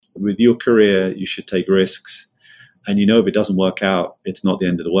with your career, you should take risks. And if it doesn't work out, it's not the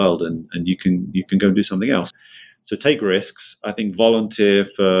end of the world, and you can go and do something else. So take risks. I think volunteer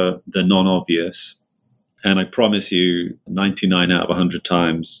for the non-obvious. And I promise you, 99 out of 100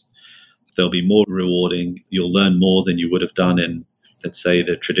 times, they'll be more rewarding. You'll learn more than you would have done in, let's say,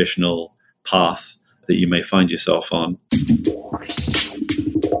 the traditional path that you may find yourself on.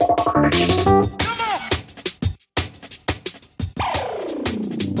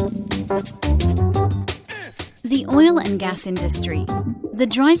 The oil and gas industry, the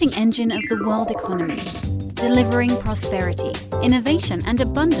driving engine of the world economy, delivering prosperity, innovation, and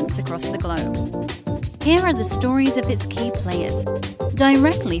abundance across the globe. Here are the stories of its key players,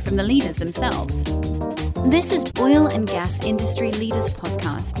 directly from the leaders themselves. This is Oil and Gas Industry Leaders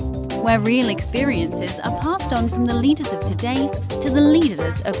Podcast, where real experiences are passed on from the leaders of today to the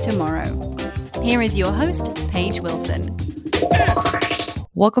leaders of tomorrow. Here is your host, Paige Wilson.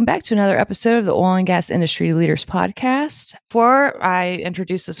 Welcome back to another episode of the Oil and Gas Industry Leaders Podcast. Before I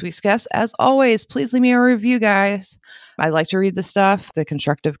introduce this week's guest, as always, please leave me a review, guys. I like to read the stuff, the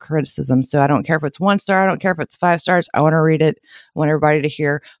constructive criticism. So I don't care if it's 1 star, I don't care if it's 5 stars. I want to read it. I want everybody to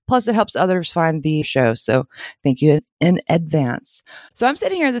hear. Plus, it helps others find the show. So thank you in advance. So I'm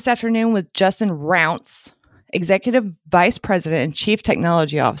sitting here this afternoon with Justin Rounce, Executive Vice President and Chief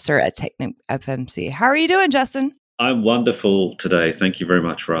Technology Officer at Technip FMC. How are you doing, Justin? I'm wonderful today. Thank you very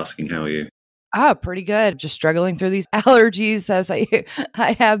much for asking. How are you? Pretty good. Just struggling through these allergies as I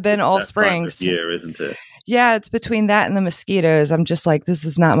have been all spring. That time of year, isn't it? Yeah, it's between that and the mosquitoes. I'm just like, this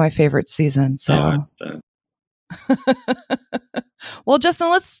is not my favorite season. So, well, Justin,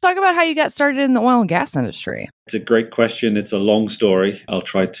 let's talk about how you got started in the oil and gas industry. It's a great question. It's a long story. I'll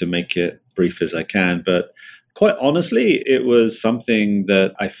try to make it brief as I can, but quite honestly, it was something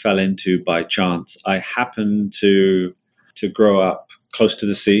that I fell into by chance. I happened to grow up close to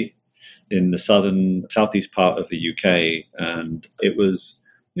the sea in the southeast part of the UK, and it was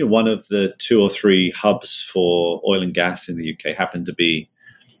one of the 2 or 3 hubs for oil and gas in the UK. Happened to be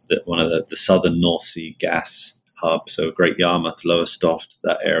one of the southern North Sea gas hubs, so Great Yarmouth, Lowestoft,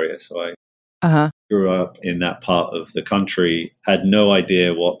 that area. So I grew up in that part of the country, had no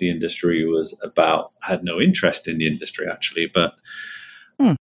idea what the industry was about, had no interest in the industry actually. But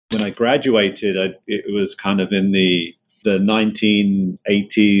when I graduated, it was kind of in the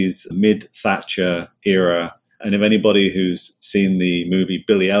 1980s, mid-Thatcher era. And if anybody who's seen the movie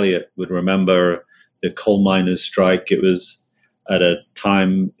Billy Elliot would remember the coal miners' strike, it was at a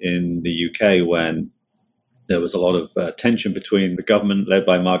time in the UK when there was a lot of tension between the government led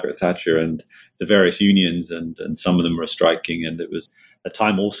by Margaret Thatcher and the various unions, and some of them were striking. And it was a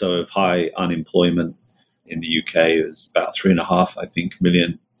time also of high unemployment in the UK. It was about 3.5, I think,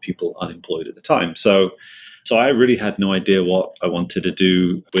 million people unemployed at the time. So I really had no idea what I wanted to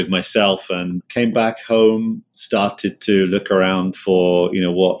do with myself, and came back home, started to look around for,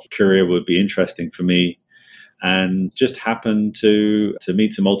 what career would be interesting for me, and just happened to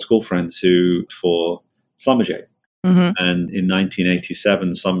meet some old school friends who for Schlumberger. Mm-hmm. And in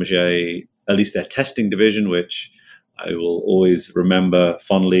 1987, Schlumberger, at least their testing division, which I will always remember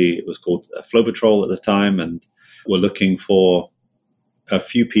fondly, it was called Flow-Patrol at the time, and were looking for a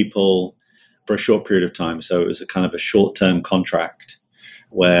few people for a short period of time. So it was a kind of a short-term contract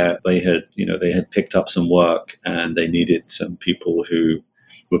where they had picked up some work and they needed some people who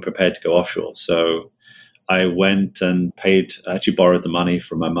were prepared to go offshore. So I went and actually borrowed the money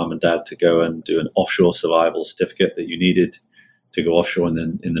from my mum and dad to go and do an offshore survival certificate that you needed to go offshore in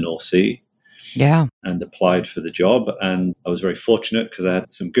the North Sea. Yeah. And applied for the job. And I was very fortunate because I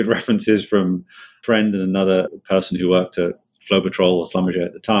had some good references from a friend and another person who worked at Flow-Patrol or Schlumberger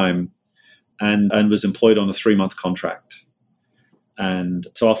at the time, and was employed on a 3-month contract. And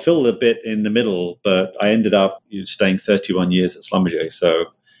so I filled a bit in the middle, but I ended up staying 31 years at Schlumberger. So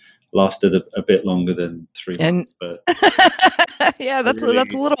lasted a bit longer than 3 months. But yeah, that's a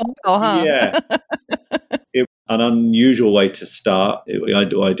little while, huh? Yeah. It was an unusual way to start.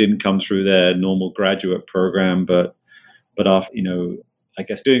 I didn't come through their normal graduate program, but after, I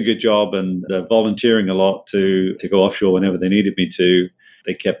guess doing a good job and volunteering a lot to go offshore whenever they needed me to,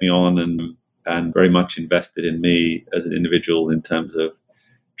 they kept me on and very much invested in me as an individual in terms of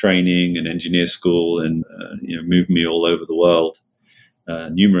training and engineer school, and moved me all over the world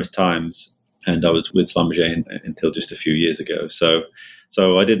numerous times. And I was with Schlumberger until just a few years ago. So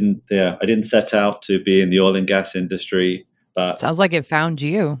I didn't set out to be in the oil and gas industry, but sounds like it found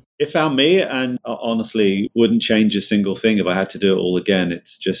you. It found me, and honestly wouldn't change a single thing if I had to do it all again.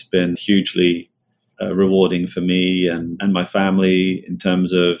 It's just been hugely rewarding for me and my family in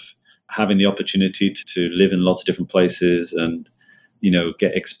terms of having the opportunity to live in lots of different places and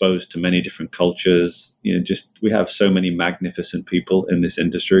get exposed to many different cultures. Just we have so many magnificent people in this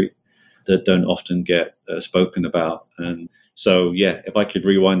industry that don't often get spoken about. And so, yeah, if I could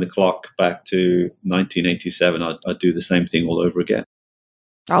rewind the clock back to 1987, I'd do the same thing all over again.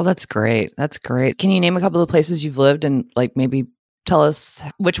 Oh, that's great. That's great. Can you name a couple of places you've lived and like maybe tell us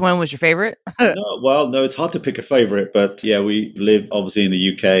which one was your favorite? No, it's hard to pick a favorite, but yeah, we live obviously in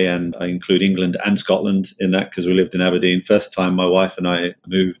the UK, and I include England and Scotland in that because we lived in Aberdeen. First time my wife and I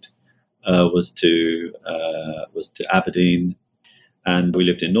moved was to Aberdeen, and we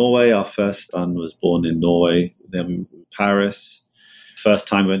lived in Norway. Our first son was born in Norway. Then we moved to Paris. First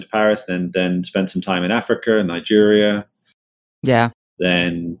time we went to Paris, then spent some time in Africa and Nigeria. Yeah.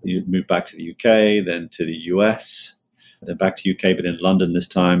 Then you moved back to the UK, then to the US. Then back to UK, but in London this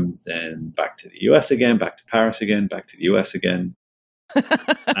time, then back to the US again, back to Paris again, back to the US again.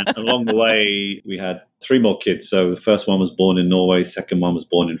 And along the way, we had 3 more kids. So the first one was born in Norway, second one was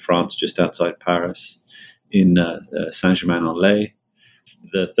born in France, just outside Paris, in Saint-Germain-en-Laye.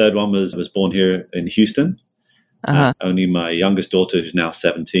 The third one was born here in Houston. Only my youngest daughter, who's now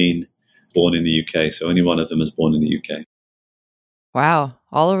 17, born in the UK. So only one of them was born in the UK. Wow,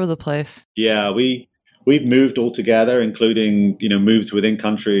 all over the place. Yeah, We've moved all together, including, moves within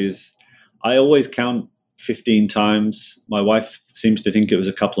countries. I always count 15 times. My wife seems to think it was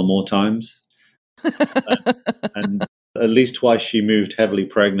a couple of more times. And at least twice she moved heavily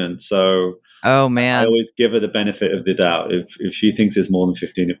pregnant. So oh man, I always give her the benefit of the doubt. If she thinks it's more than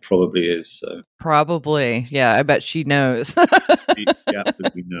 15, it probably is. So. Probably. Yeah, I bet she knows. She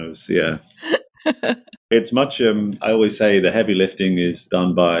absolutely knows, yeah. It's much, I always say the heavy lifting is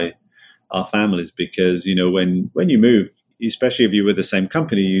done by our families, because when you move, especially if you're with the same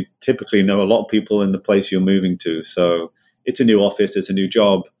company, you typically know a lot of people in the place you're moving to. So it's a new office, it's a new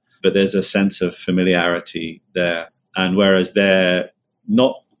job, but there's a sense of familiarity there. And whereas they're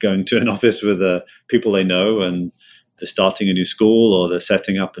not going to an office with people they know, and they're starting a new school, or they're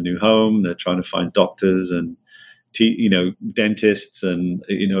setting up a new home, they're trying to find doctors and dentists, and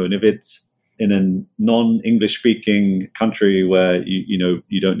and if it's in a non-English speaking country where you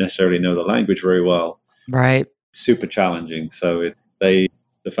don't necessarily know the language very well, right? Super challenging. So the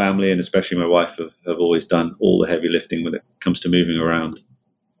family, and especially my wife, have always done all the heavy lifting when it comes to moving around.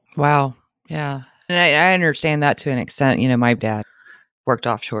 Wow, yeah, and I understand that to an extent. My dad worked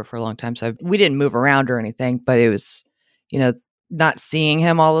offshore for a long time, so we didn't move around or anything, but it was, not seeing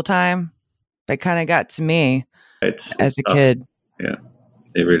him all the time. It kind of got to me as a kid. Yeah,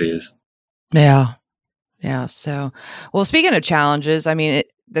 it really is. Yeah. Yeah. So, well, speaking of challenges, I mean,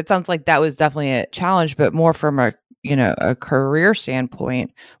 that sounds like that was definitely a challenge, but more from a career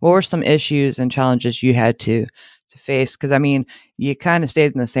standpoint, what were some issues and challenges you had to face? Because, I mean, you kind of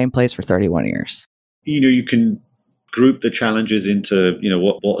stayed in the same place for 31 years. You can group the challenges into,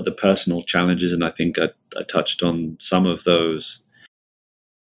 what are the personal challenges? And I think I touched on some of those.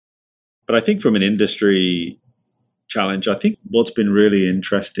 But I think from an industry challenge, I think what's been really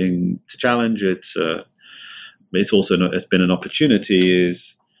interesting to challenge, it's been an opportunity,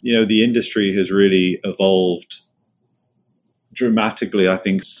 is the industry has really evolved dramatically, I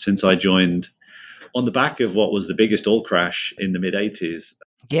think, since I joined, on the back of what was the biggest oil crash in the mid-80s.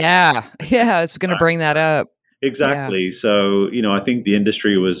 Yeah, I was going to bring that up. Exactly. Yeah. So I think the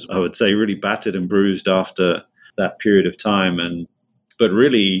industry was, I would say, really battered and bruised after that period of time, but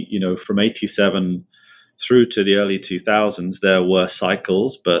really from 87 through to the early 2000s, there were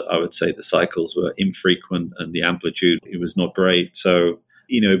cycles, but I would say the cycles were infrequent and the amplitude, it was not great. So,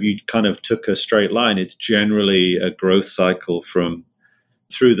 if you kind of took a straight line, it's generally a growth cycle from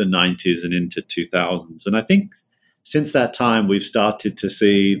through the 90s and into 2000s. And I think since that time, we've started to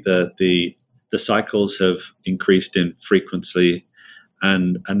see that the cycles have increased in frequency,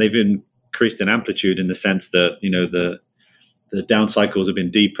 and they've increased in amplitude, in the sense that, the down cycles have been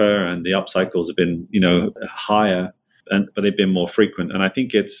deeper and the up cycles have been, higher, but they've been more frequent. And I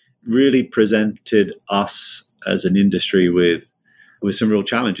think it's really presented us as an industry with some real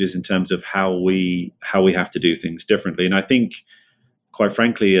challenges in terms of how we have to do things differently. And I think, quite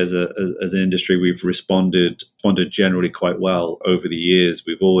frankly, as an industry, we've responded generally quite well over the years.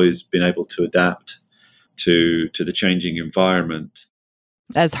 We've always been able to adapt to the changing environment.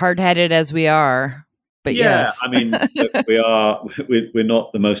 As hard-headed as we are. But yeah, yes. I mean, we're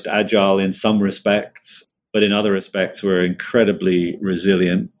not the most agile in some respects, but in other respects, we're incredibly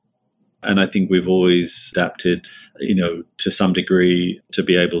resilient. And I think we've always adapted, to some degree, to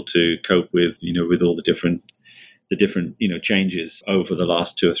be able to cope with, with all the different changes over the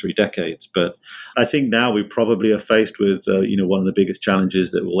last 2 or 3 decades. But I think now we probably are faced with, one of the biggest challenges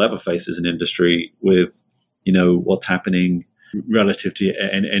that we'll ever face as an industry, with, what's happening relative to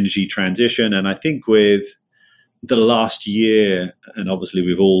energy transition. And I think with the last year, and obviously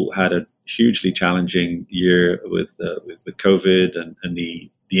we've all had a hugely challenging year with COVID and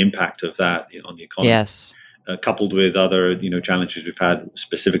the impact of that on the economy. Yes. Coupled with other challenges we've had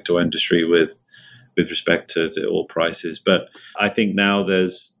specific to our industry with respect to the oil prices. But I think now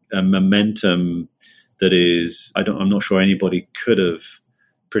there's a momentum that is I'm not sure anybody could have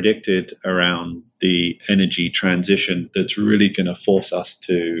predicted around the energy transition that's really going to force us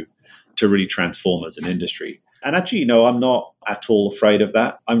to really transform as an industry. And actually, I'm not at all afraid of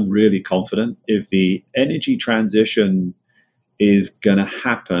that. I'm really confident if the energy transition is going to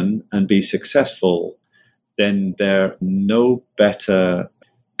happen and be successful, then there are no better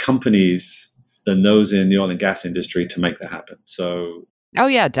companies than those in the oil and gas industry to make that happen. So, oh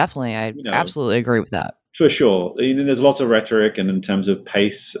yeah, definitely. I absolutely agree with that. For sure. There's lots of rhetoric and in terms of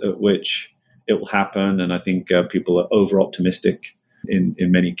pace at which it will happen. And I think people are over optimistic in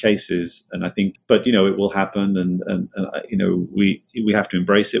many cases. And I think, but, it will happen. And we have to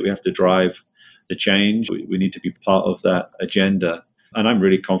embrace it. We have to drive the change. We need to be part of that agenda. And I'm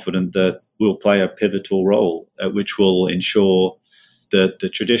really confident that we'll play a pivotal role, which will ensure that the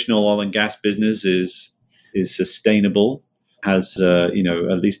traditional oil and gas business is sustainable, has at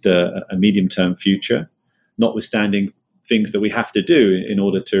least a medium-term future, notwithstanding things that we have to do in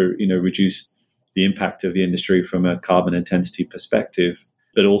order to reduce the impact of the industry from a carbon intensity perspective,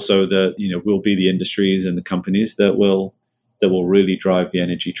 but also that will be the industries and the companies that will really drive the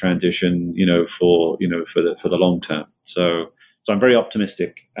energy transition for the long term. So I'm very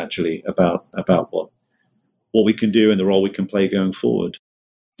optimistic actually about what we can do and the role we can play going forward.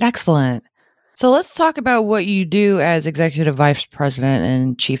 Excellent. So let's talk about what you do as Executive Vice President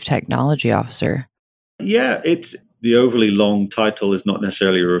and Chief Technology Officer. Yeah, it's the overly long title is not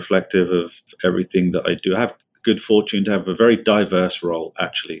necessarily reflective of everything that I do. I have good fortune to have a very diverse role,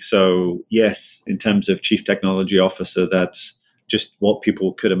 actually. So yes, in terms of Chief Technology Officer, that's just what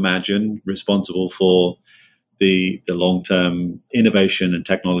people could imagine, responsible for the long-term innovation and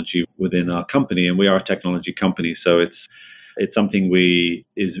technology within our company. And we are a technology company, so it's something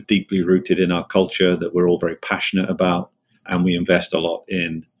is deeply rooted in our culture that we're all very passionate about and we invest a lot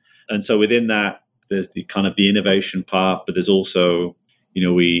in. And so within that, there's the kind of the innovation part, but there's also,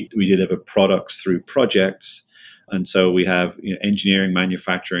 we deliver products through projects. And so we have engineering,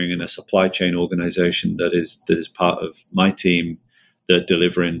 manufacturing, and a supply chain organization that is part of my team that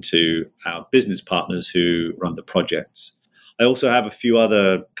deliver into our business partners who run the projects. I also have a few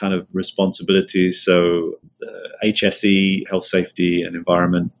other kind of responsibilities. So HSE, Health, Safety, and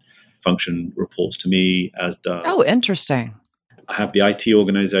Environment function reports to me, as does. Oh, interesting. I have the IT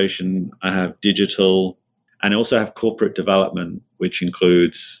organization, I have digital, and I also have corporate development, which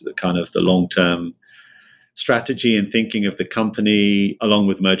includes the kind of the long-term strategy and thinking of the company, along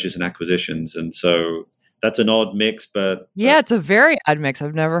with mergers and acquisitions. And so that's an odd mix, but yeah, it's a very odd mix.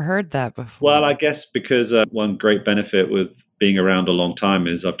 I've never heard that before. Well, I guess because one great benefit with being around a long time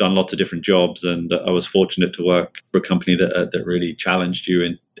is I've done lots of different jobs, and I was fortunate to work for a company that really challenged you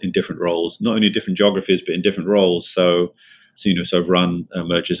in different roles, not only different geographies, but in different roles. So I've run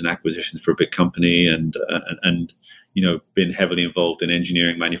mergers and acquisitions for a big company, and been heavily involved in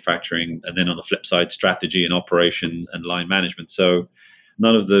engineering, manufacturing, and then on the flip side, strategy and operations and line management. So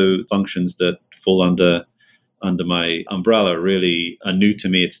none of the functions that fall under my umbrella really are new to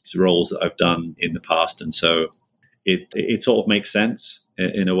me. It's roles that I've done in the past, and so it sort of makes sense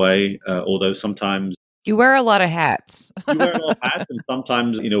in a way. Although sometimes you wear a lot of hats. You wear a lot of hats, and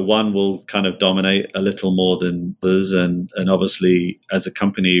sometimes one will kind of dominate a little more than others. And obviously, as a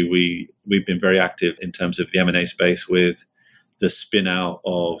company, we've been very active in terms of the M&A space with the spin out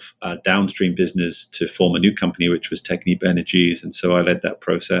of a downstream business to form a new company, which was Technip Energies, and so I led that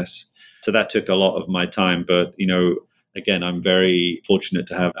process. So that took a lot of my time, but again, I'm very fortunate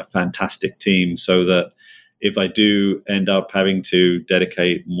to have a fantastic team, so that if I do end up having to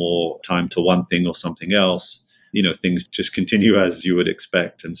dedicate more time to one thing or something else, things just continue as you would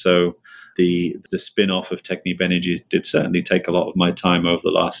expect. And so the spin-off of Technip Energies did certainly take a lot of my time over the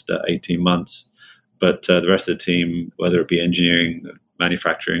last 18 months. But the rest of the team, whether it be engineering,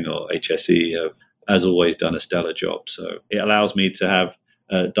 manufacturing, or HSE, has always done a stellar job. So it allows me to have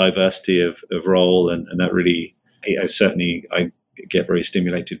a diversity of role, and that really, I get very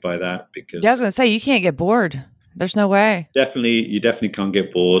stimulated by that, because I was going to say, you can't get bored. There's no way. You definitely can't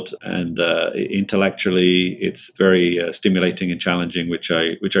get bored, and intellectually, it's very stimulating and challenging, which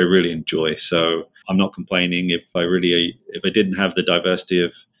I really enjoy. So I'm not complaining. If I didn't have the diversity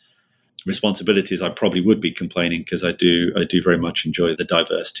of responsibilities, I probably would be complaining, because I do very much enjoy the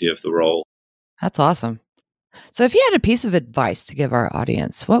diversity of the role. That's awesome. So if you had a piece of advice to give our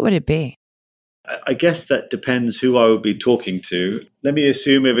audience, what would it be? I guess that depends who I would be talking to. Let me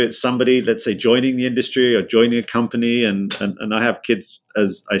assume if it's somebody, let's say, joining the industry or joining a company, and I have kids,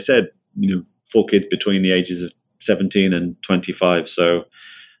 as I said, 4 kids between the ages of 17 and 25. So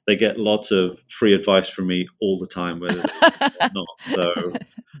they get lots of free advice from me all the time, whether or not. So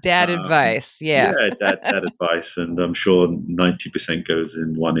dad advice, yeah. Yeah, dad advice, and I'm sure 90% goes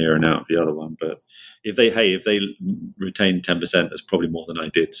in one ear and out of the other one. But if they retain 10%, that's probably more than I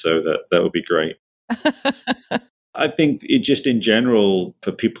did. So that would be great. I think it just in general,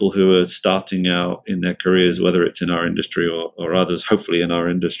 for people who are starting out in their careers, whether it's in our industry or others, hopefully in our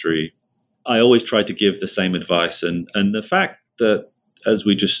industry, I always try to give the same advice. And the fact that, as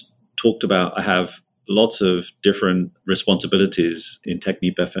we just talked about, I have lots of different responsibilities in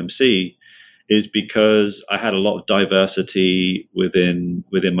Technip FMC is because I had a lot of diversity within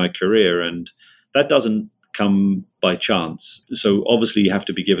my career, and that doesn't come by chance. So obviously you have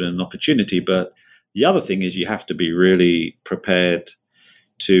to be given an opportunity, but the other thing is you have to be really prepared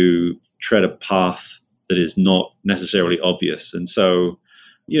to tread a path that is not necessarily obvious. And so,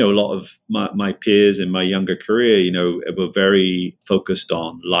 a lot of my peers in my younger career, were very focused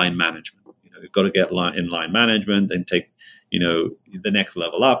on line management. You've got to get in line management and take, the next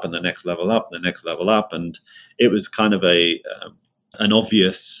level up and the next level up and the next level up. And it was kind of an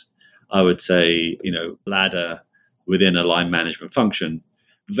obvious, I would say, ladder within a line management function.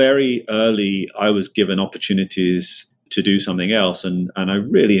 Very early, I was given opportunities to do something else, and I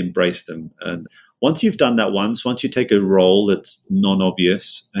really embraced them. And once you've done that once you take a role that's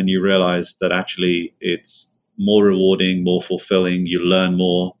non-obvious and you realize that actually it's more rewarding, more fulfilling, you learn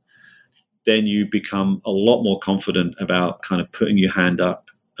more, then you become a lot more confident about kind of putting your hand up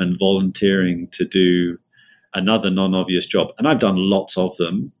and volunteering to do another non-obvious job. And I've done lots of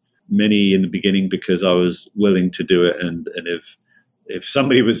them, many in the beginning because I was willing to do it. And if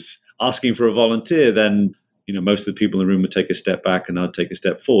somebody was asking for a volunteer, then most of the people in the room would take a step back and I'd take a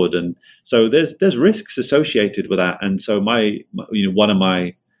step forward. And so there's risks associated with that. And so one of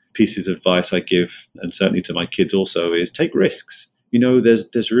my pieces of advice I give, and certainly to my kids also, is take risks.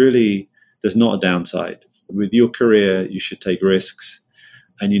 There's not a downside. With your career, you should take risks.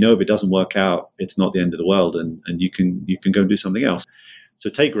 And if it doesn't work out, it's not the end of the world, and you can go and do something else. So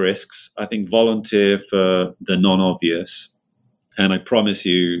take risks. I think volunteer for the non-obvious. And I promise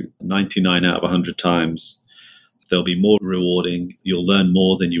you, 99 out of 100 times, they'll be more rewarding. You'll learn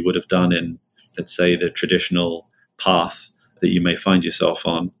more than you would have done in, let's say, the traditional path that you may find yourself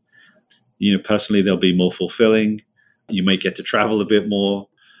on. Personally, they'll be more fulfilling. You may get to travel a bit more.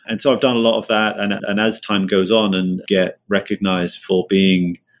 And so I've done a lot of that. And as time goes on and get recognized for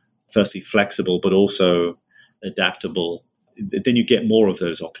being, firstly, flexible, but also adaptable, then you get more of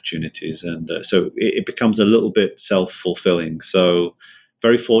those opportunities. And so it becomes a little bit self-fulfilling. So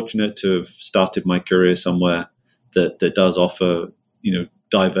very fortunate to have started my career somewhere that does offer,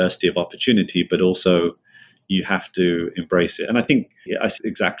 diversity of opportunity, but also you have to embrace it. And I think it's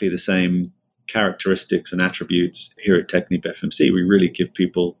exactly the same characteristics and attributes here at Technip FMC. We really give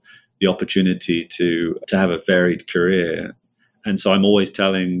people the opportunity to have a varied career. And so I'm always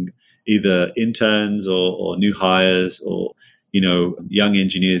telling either interns or new hires or, young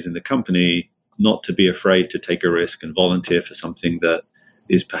engineers in the company not to be afraid to take a risk and volunteer for something that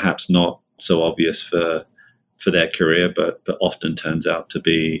is perhaps not so obvious for their career, but often turns out to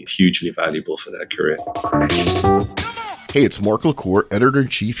be hugely valuable for their career. Hey, it's Mark LaCour,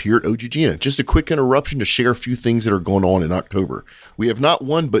 Editor-in-Chief here at OGGN. Just a quick interruption to share a few things that are going on in October. We have not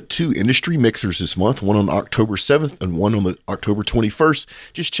one, but 2 industry mixers this month, one on October 7th and one on October 21st.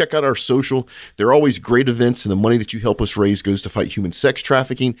 Just check out our social. They're always great events, and the money that you help us raise goes to fight human sex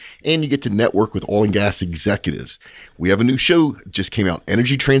trafficking, and you get to network with oil and gas executives. We have a new show that just came out,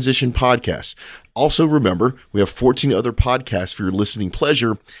 Energy Transition Podcast. Also, remember, we have 14 other podcasts for your listening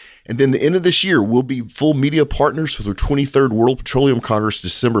pleasure. And then the end of this year, we'll be full media partners for the 23rd World Petroleum Congress,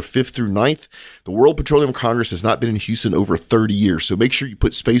 December 5th through 9th. The World Petroleum Congress has not been in Houston over 30 years, so make sure you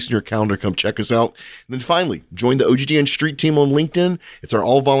put space in your calendar to come check us out. And then finally, join the OGGN Street Team on LinkedIn. It's our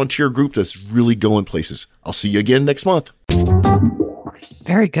all-volunteer group that's really going places. I'll see you again next month.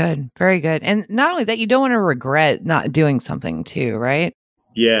 Very good. Very good. And not only that, you don't want to regret not doing something too, right?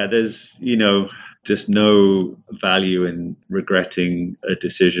 Yeah, there's, just no value in regretting a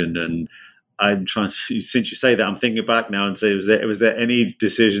decision. And I'm trying to, since you say that, I'm thinking back now and say, was there any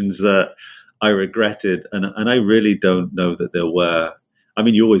decisions that I regretted? And I really don't know that there were. I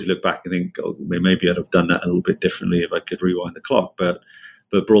mean, you always look back and think, oh, maybe I'd have done that a little bit differently if I could rewind the clock. But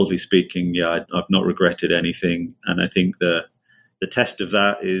broadly speaking, yeah, I've not regretted anything. And I think that, the test of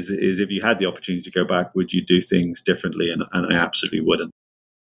that is if you had the opportunity to go back, would you do things differently? And I absolutely wouldn't.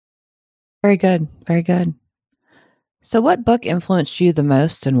 Very good. Very good. So what book influenced you the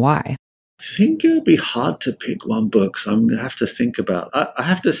most and why? I think it would be hard to pick one book, so I'm going to have to think about. I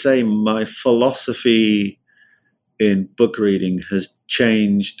have to say my philosophy in book reading has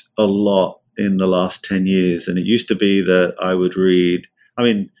changed a lot in the last 10 years. And it used to be that I would read,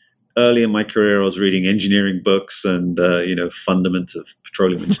 early in my career, I was reading engineering books and, fundamentals of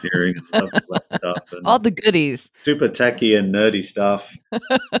petroleum engineering and that stuff. And all the goodies. Super techie and nerdy stuff.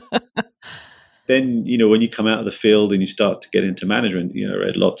 Then, when you come out of the field and you start to get into management, I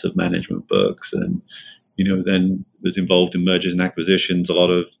read lots of management books and, then was involved in mergers and acquisitions.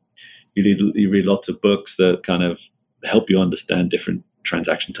 You read lots of books that kind of help you understand different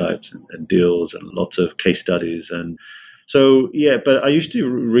transaction types and deals and lots of case studies. And so, but I used to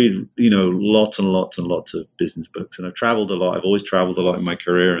read, lots and lots and lots of business books, and I've traveled a lot. I've always traveled a lot in my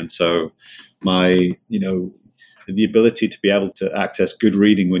career. And so my, the ability to be able to access good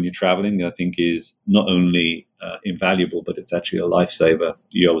reading when you're traveling, I think is not only invaluable, but it's actually a lifesaver.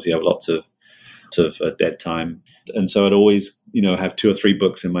 You obviously have lots of dead time. And so I'd always, have 2 or 3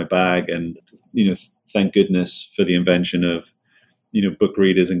 books in my bag. And, thank goodness for the invention of, book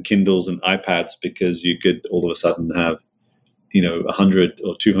readers and Kindles and iPads, because you could all of a sudden have, 100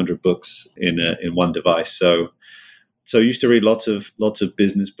 or 200 books in one device. So I used to read lots of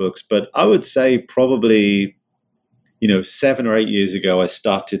business books, but I would say probably, 7 or 8 years ago, I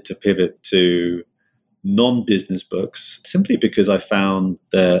started to pivot to non-business books simply because I found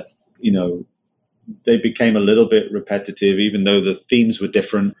that, they became a little bit repetitive, even though the themes were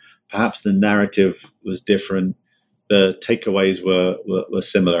different. Perhaps the narrative was different. The takeaways were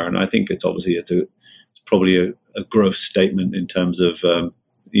similar. And I think it's probably a gross statement in terms of,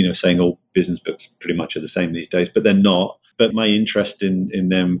 saying all business books pretty much are the same these days, but they're not. But my interest in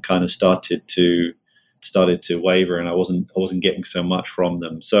them kind of started to waver, and I wasn't getting so much from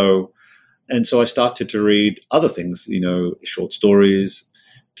them. So I started to read other things, short stories,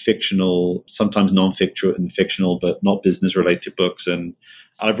 fictional, sometimes non-fictional and fictional, but not business related books. And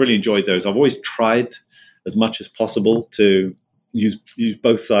I've really enjoyed those. I've always tried as much as possible to use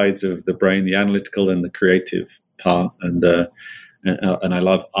both sides of the brain, the analytical and the creative part. And I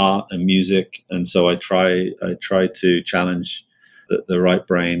love art and music. And so I try to challenge the right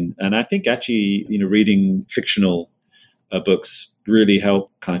brain. And I think actually, reading fictional books really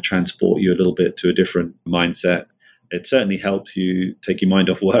help kind of transport you a little bit to a different mindset. It certainly helps you take your mind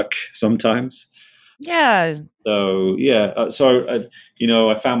off work sometimes. Yeah. So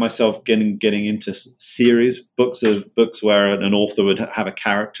I found myself getting into series books where an author would have a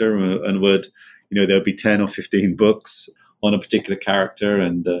character and would, there'll be 10 or 15 books on a particular character,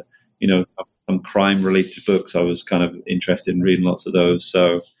 and some crime related books. I was kind of interested in reading lots of those.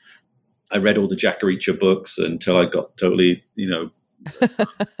 So I read all the Jack Reacher books until I got totally,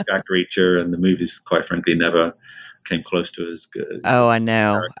 Jack Reacher, and the movies, quite frankly, never came close to as good. Oh, I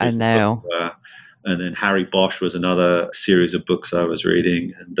know. And then Harry Bosch was another series of books I was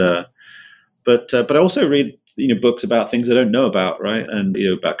reading. And but I also read books about things I don't know about, right? And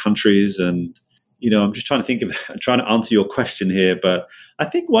about countries. And I'm just trying to answer your question here. But I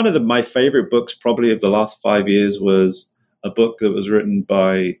think one of my favorite books probably of the last 5 years was a book that was written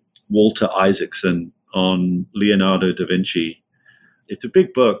by Walter Isaacson on Leonardo da Vinci. It's a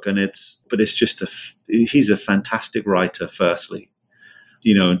big book, and he's a fantastic writer, firstly,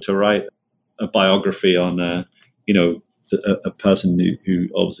 and to write a biography on, a person who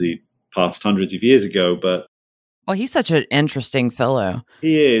obviously passed hundreds of years ago. But well, he's such an interesting fellow.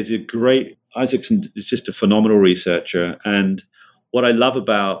 He is Isaacson is just a phenomenal researcher. And what I love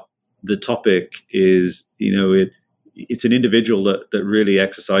about the topic is, it's an individual that really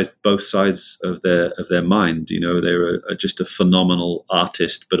exercised both sides of their mind. They were just a phenomenal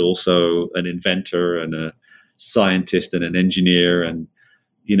artist, but also an inventor and a scientist and an engineer. And,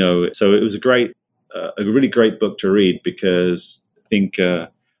 so it was a really great book to read, because I think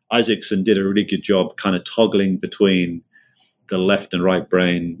Isaacson did a really good job kind of toggling between the left and right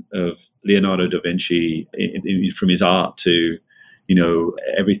brain of Leonardo da Vinci from his art to,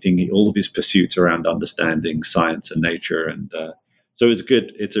 everything, all of his pursuits around understanding science and nature. And so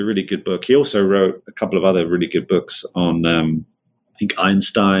it's a really good book. He also wrote a couple of other really good books on, I think,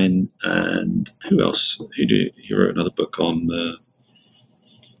 Einstein, and who else? He wrote another book on,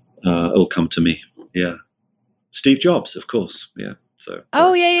 It'll Come to Me. Yeah. Steve Jobs, of course. Yeah. So.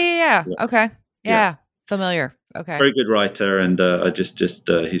 Oh, yeah. Okay. Yeah. Familiar. Okay. Very good writer, and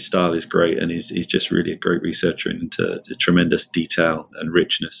his style is great, and he's just really a great researcher into tremendous detail and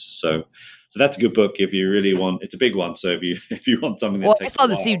richness. So So that's a good book if you really want. It's a big one, so if you want something that Well, I takes saw a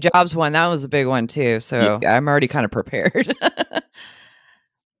the while. Steve Jobs one. That was a big one too. So I'm already kind of prepared.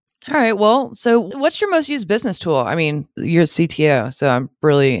 All right. Well, so what's your most used business tool? I mean, you're a CTO, so I'm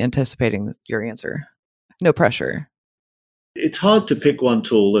really anticipating your answer. No pressure. It's hard to pick one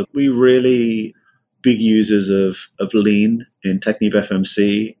tool. We really big users of Lean in Technip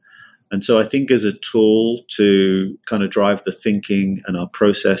FMC. And so I think as a tool to kind of drive the thinking and our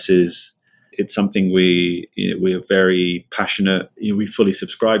processes, it's something we are very passionate. We fully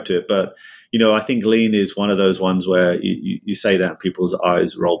subscribe to it. But I think Lean is one of those ones where you say that and people's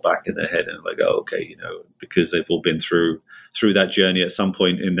eyes roll back in their head and like, oh, okay, because they've all been through that journey at some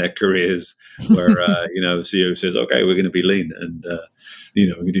point in their careers where the CEO says, okay, we're going to be Lean and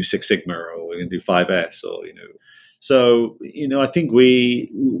we're going to do Six Sigma or we're going to do 5S or So, I think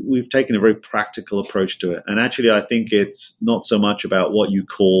we've taken a very practical approach to it. And actually, I think it's not so much about what you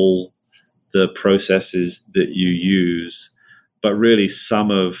call the processes that you use, but really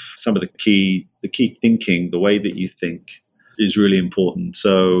some of the key thinking, the way that you think is really important.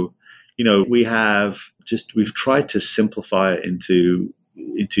 So, we've tried to simplify it into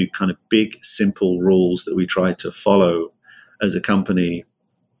kind of big, simple rules that we try to follow as a company.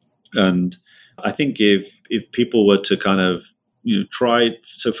 And I think if people were to kind of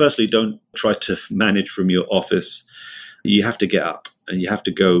firstly, don't try to manage from your office. You have to get up and you have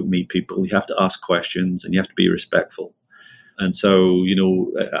to go meet people. You have to ask questions and you have to be respectful. And so,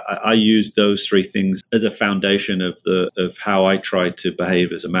 I use those three things as a foundation of how I try to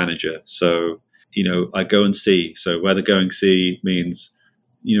behave as a manager. So, I go and see. So whether going see means,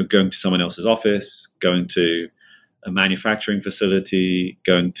 going to someone else's office, going to a manufacturing facility,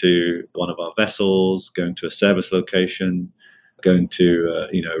 going to one of our vessels, going to a service location, going to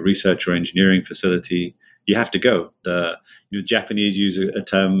a research or engineering facility, you have to go. The Japanese use a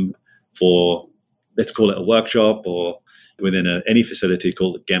term for, let's call it a workshop, or within any facility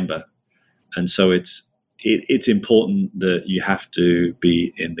called a gemba. And so it's important that you have to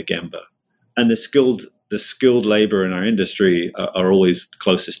be in the gemba. And the skilled labor in our industry are always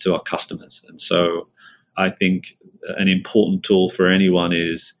closest to our customers. And so I think an important tool for anyone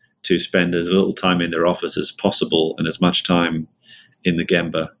is to spend as little time in their office as possible and as much time in the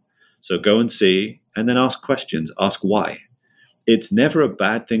gemba. So go and see and then ask questions. Ask why. It's never a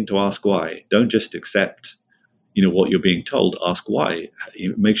bad thing to ask why. Don't just accept what you're being told. Ask why.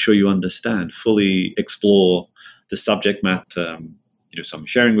 Make sure you understand, fully explore the subject matter someone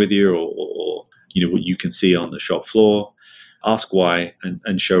sharing with you or what you can see on the shop floor. Ask why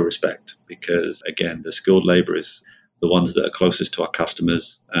and show respect, because again, the skilled labor is the ones that are closest to our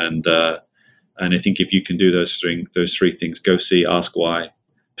customers. And I think if you can do those three things, go see, ask why,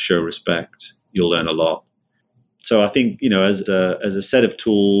 show respect, you'll learn a lot. So I think, as a set of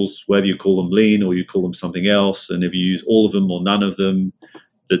tools, whether you call them Lean or you call them something else, and if you use all of them or none of them,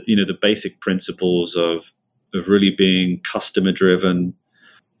 that, the basic principles of really being customer driven,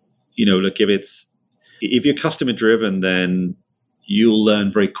 look, if you're customer driven, then you'll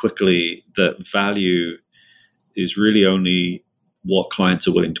learn very quickly that value is really only what clients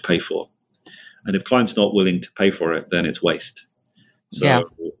are willing to pay for. And if clients not willing to pay for it, then it's waste. So, yeah.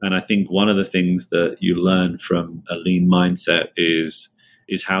 And I think one of the things that you learn from a Lean mindset is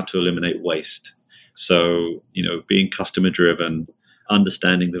how to eliminate waste. So, being customer driven,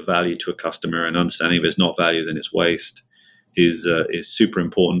 understanding the value to a customer and understanding if it's not value, then it's waste is super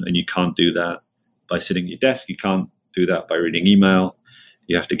important. And you can't do that by sitting at your desk. You can't do that by reading email.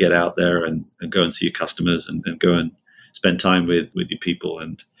 You have to get out there and go and see your customers and go and spend time with your people.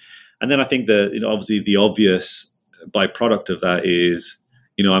 And then I think that, obviously the obvious byproduct of that is,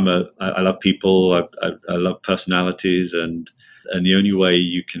 I love people, I love personalities, and the only way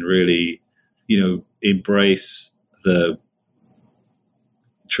you can really, embrace the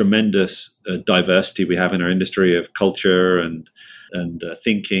tremendous diversity we have in our industry of culture and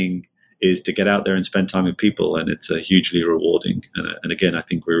thinking is to get out there and spend time with people, and it's hugely rewarding. And again, I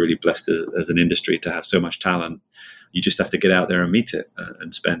think we're really blessed as an industry to have so much talent. You just have to get out there and meet it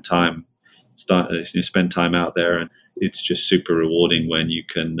and spend time. Spend time out there, and it's just super rewarding when you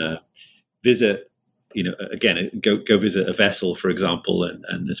can visit. Again, go visit a vessel, for example,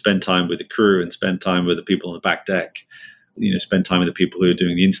 and spend time with the crew and spend time with the people on the back deck. Spend time with the people who are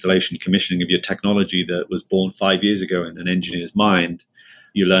doing the installation, commissioning of your technology that was born 5 years ago in an engineer's mind.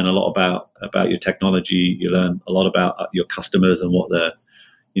 You learn a lot about your technology. You learn a lot about your customers and what the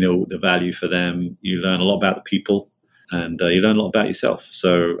value for them. You learn a lot about the people, and you learn a lot about yourself.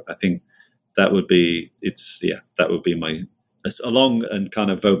 So I think that would be my, it's a long and kind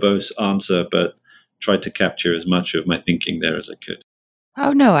of verbose answer, but tried to capture as much of my thinking there as I could.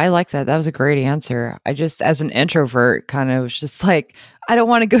 Oh, no, I like that. That was a great answer. I just, as an introvert, kind of was just like, I don't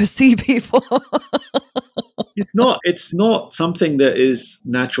want to go see people. It's not something that is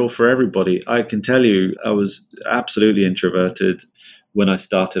natural for everybody. I can tell you, I was absolutely introverted when I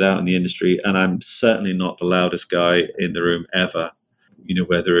started out in the industry, and I'm certainly not the loudest guy in the room ever.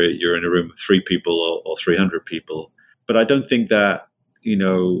 Whether you're in a room with 3 people or 300 people. But I don't think that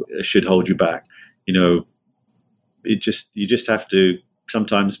should hold you back. You just have to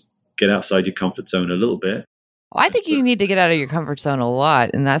sometimes get outside your comfort zone a little bit. I think you need to get out of your comfort zone a lot,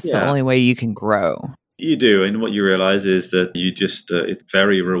 and that's the only way you can grow. You do, and what you realize is that it's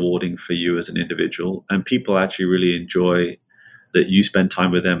very rewarding for you as an individual, and people actually really enjoy that you spend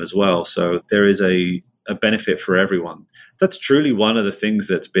time with them as well. So there is a benefit for everyone. That's truly one of the things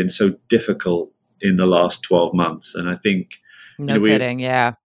that's been so difficult in the last 12 months. And I think no kidding,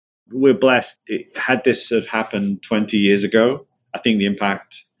 yeah. We're blessed. Had this have happened 20 years ago, I think the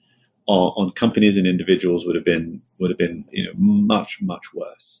impact on companies and individuals would have been much, much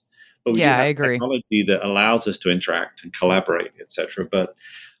worse. But we I agree. Technology that allows us to interact and collaborate, etc. But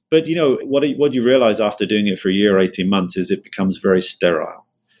what you realize after doing it for a year, 18 months, is it becomes very sterile.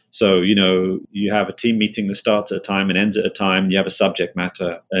 So, you have a team meeting that starts at a time and ends at a time. You have a subject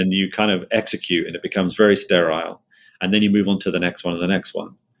matter and you kind of execute, and it becomes very sterile. And then you move on to the next one and the next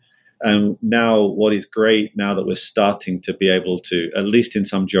one. And now what is great, now that we're starting to be able to, at least in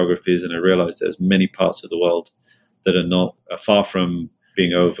some geographies, and I realize there's many parts of the world that are far from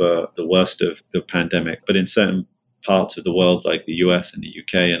being over the worst of the pandemic, but in certain parts of the world like the US and the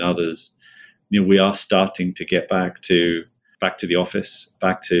UK and others, we are starting to get back to the office,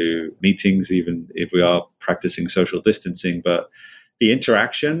 back to meetings, even if we are practicing social distancing. But the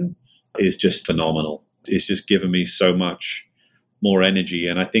interaction is just phenomenal. It's just given me so much more energy.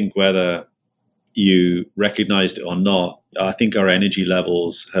 And I think whether you recognized it or not, I think our energy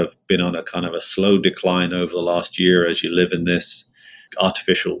levels have been on a kind of a slow decline over the last year as you live in this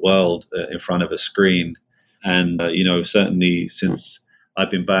artificial world in front of a screen. And, certainly since I've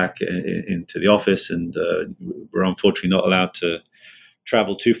been back into the office, and we're unfortunately not allowed to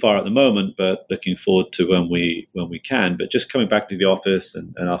travel too far at the moment, but looking forward to when we can. But just coming back to the office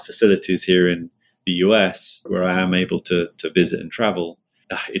and our facilities here in the US, where I am able to visit and travel,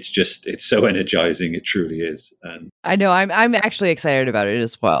 it's so energizing. It truly is. And I know I'm actually excited about it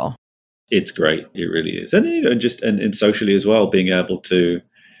as well. It's great. It really is. And and socially as well, being able to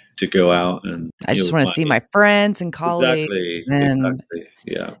go out and I just want to see my friends and colleagues and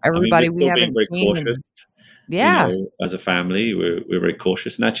everybody we haven't seen. As a family, we're very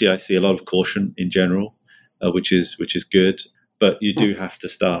cautious, and actually I see a lot of caution in general, which is good. But you do have to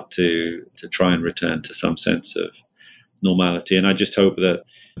start to try and return to some sense of normality. And I just hope that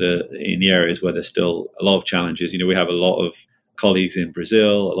in the areas where there's still a lot of challenges, we have a lot of colleagues in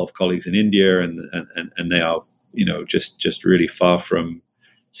Brazil, a lot of colleagues in India, and they are just really far from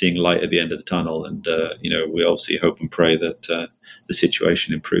seeing light at the end of the tunnel. And we obviously hope and pray that the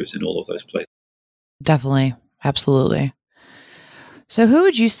situation improves in all of those places. Definitely, absolutely. So, who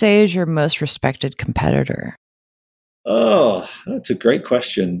would you say is your most respected competitor? Oh, that's a great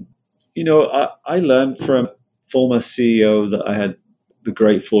question. I learned from former CEO that I had the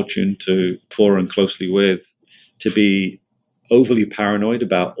great fortune to forum closely with, to be overly paranoid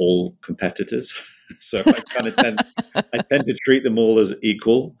about all competitors. So I tend to treat them all as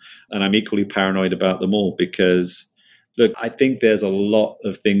equal, and I'm equally paranoid about them all because, look, I think there's a lot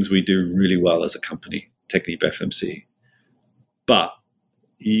of things we do really well as a company, TechnipFMC, but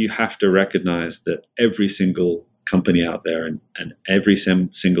you have to recognize that every single company out there and every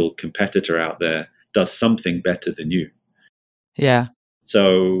single competitor out there does something better than you. Yeah.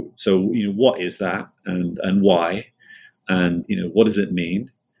 So what is that, and why, and what does it mean?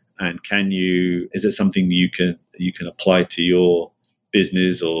 And is it something you can apply to your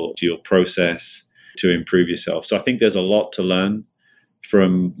business or to your process to improve yourself? So I think there's a lot to learn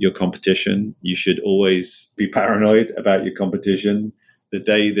from your competition. You should always be paranoid about your competition. The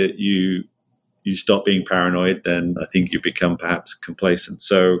day that you stop being paranoid, then I think you become perhaps complacent.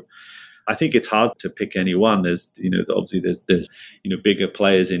 So I think it's hard to pick any one. There's obviously there's bigger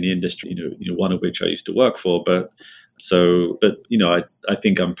players in the industry, one of which I used to work for, but I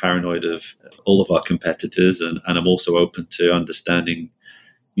think I'm paranoid of all of our competitors, and I'm also open to understanding,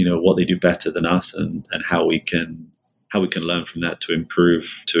 what they do better than us, and how we can learn from that to improve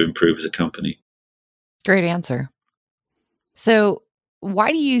as a company. Great answer. So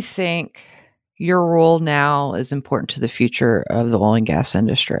why do you think your role now is important to the future of the oil and gas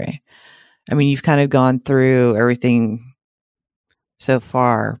industry? I mean, you've kind of gone through everything so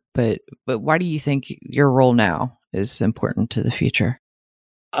far, but why do you think your role now is important to the future?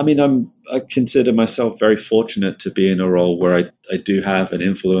 I mean, I consider myself very fortunate to be in a role where I do have an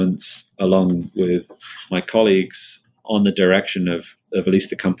influence along with my colleagues on the direction of at least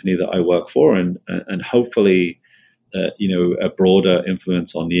the company that I work for, and hopefully, a broader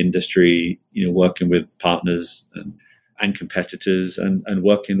influence on the industry. Working with partners and competitors, and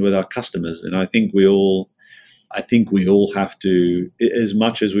working with our customers. And I think we all have to, as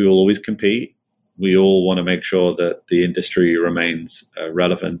much as we will always compete, we all want to make sure that the industry remains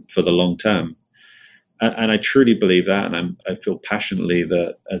relevant for the long term. And I truly believe that. And I feel passionately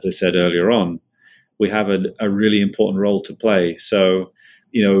that, as I said earlier on, we have a really important role to play. So,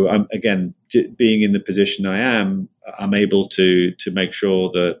 I'm, again, being in the position I am, I'm able to make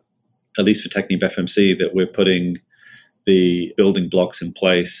sure that, at least for TechnipFMC, that we're putting the building blocks in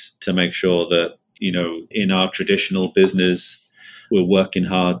place to make sure that, in our traditional business, we're working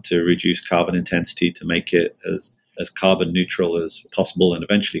hard to reduce carbon intensity to make it as carbon neutral as possible, and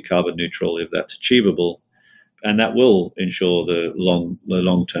eventually carbon neutral if that's achievable. And that will ensure the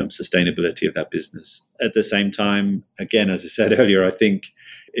long-term sustainability of that business. At the same time, again, as I said earlier, I think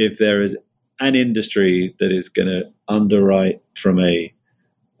if there is an industry that is going to underwrite from a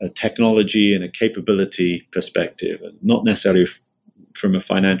technology and a capability perspective, and not necessarily from a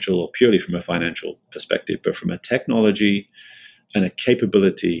financial or purely from a financial perspective, but from a technology and a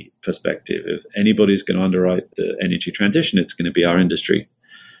capability perspective, if anybody's going to underwrite the energy transition, it's going to be our industry.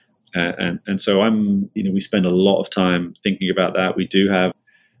 And so we spend a lot of time thinking about that. We do have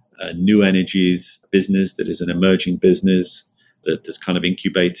a new energies business that is an emerging business that is kind of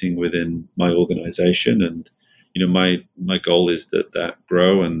incubating within my organization. And, my goal is that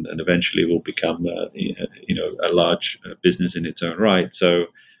grow and eventually will become, a large business in its own right. So,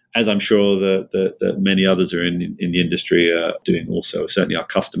 as I'm sure that many others are in the industry are doing also, certainly our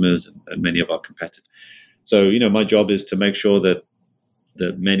customers and many of our competitors. So, my job is to make sure that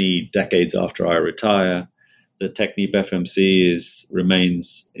many decades after I retire, the TechnipFMC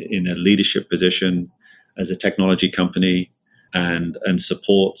remains in a leadership position as a technology company and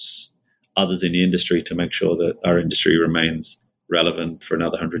supports others in the industry to make sure that our industry remains relevant for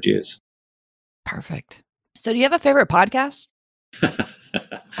another 100 years. Perfect. So do you have a favorite podcast?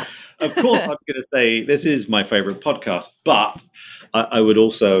 Of course, I'm going to say this is my favorite podcast, but I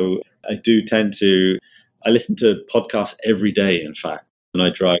listen to podcasts every day, in fact, and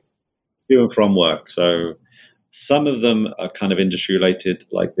I drive to and from work. So some of them are kind of industry related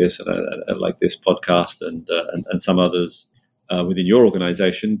like this, like this podcast, and some others within your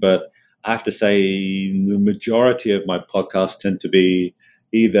organization. But I have to say the majority of my podcasts tend to be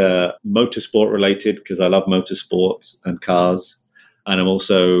either motorsport related, because I love motorsports and cars. And I'm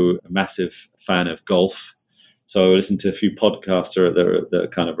also a massive fan of golf. So I listen to a few podcasts that are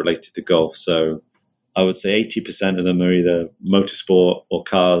kind of related to golf. So I would say 80% of them are either motorsport or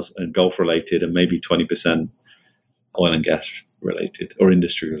cars and golf related, and maybe 20% oil and gas related or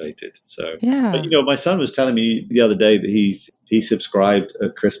industry related. So, yeah. But, my son was telling me the other day that he subscribed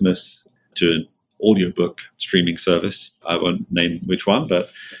at Christmas to an audiobook streaming service. I won't name which one,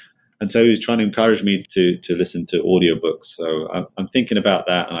 and so he was trying to encourage me to listen to audiobooks. So I'm thinking about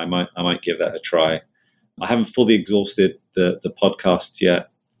that, and I might give that a try. I haven't fully exhausted the podcasts yet,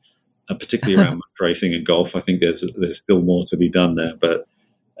 particularly around racing and golf. I think there's still more to be done there, but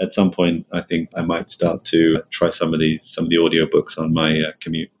at some point, I think I might start to try some of the audiobooks on my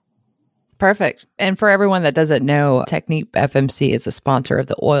commute. Perfect. And for everyone that doesn't know, TechnipFMC is a sponsor of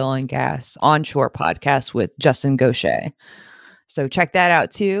the Oil and Gas Onshore podcast with Justin Gaucher. So check that out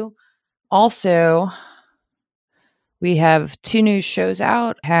too. Also, we have 2 new shows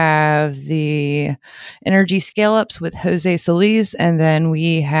out. Have the Energy Scale-Ups with Jose Solis, and then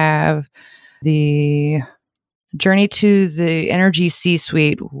we have the Journey to the Energy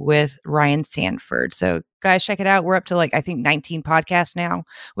C-Suite with Ryan Sanford. So guys, check it out. We're up to I think 19 podcasts now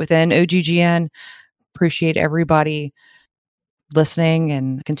within OGGN. Appreciate everybody listening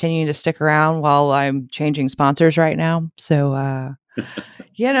and continuing to stick around while I'm changing sponsors right now. So,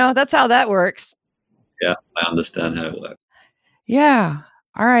 that's how that works. Yeah, I understand how it works. Yeah.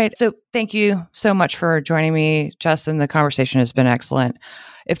 All right. So thank you so much for joining me, Justin. The conversation has been excellent.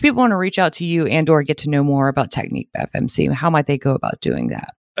 If people want to reach out to you and or get to know more about TechnipFMC, how might they go about doing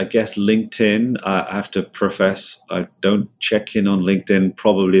that? I guess LinkedIn, I have to profess, I don't check in on LinkedIn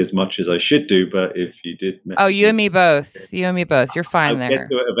probably as much as I should do, but if you did... Oh, you and me both. You and me both. You're fine there. I'll get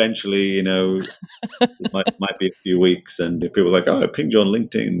to it eventually, it might be a few weeks, and if people are like, I pinged you on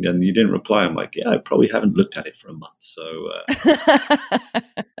LinkedIn and you didn't reply, I'm like, I probably haven't looked at it for a month. So,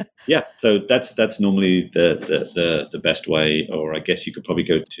 so that's normally the best way, or I guess you could probably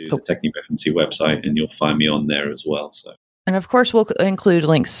go to the TechnipFMC website and you'll find me on there as well. So. And of course, we'll include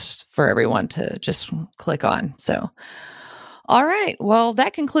links for everyone to just click on. So, all right. Well,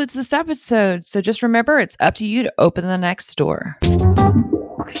 that concludes this episode. So just remember, it's up to you to open the next door.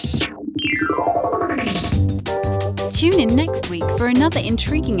 Tune in next week for another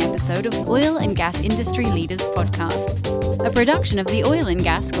intriguing episode of Oil and Gas Industry Leaders Podcast, a production of the Oil and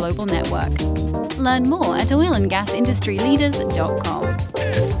Gas Global Network. Learn more at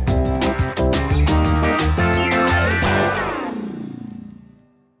oilandgasindustryleaders.com.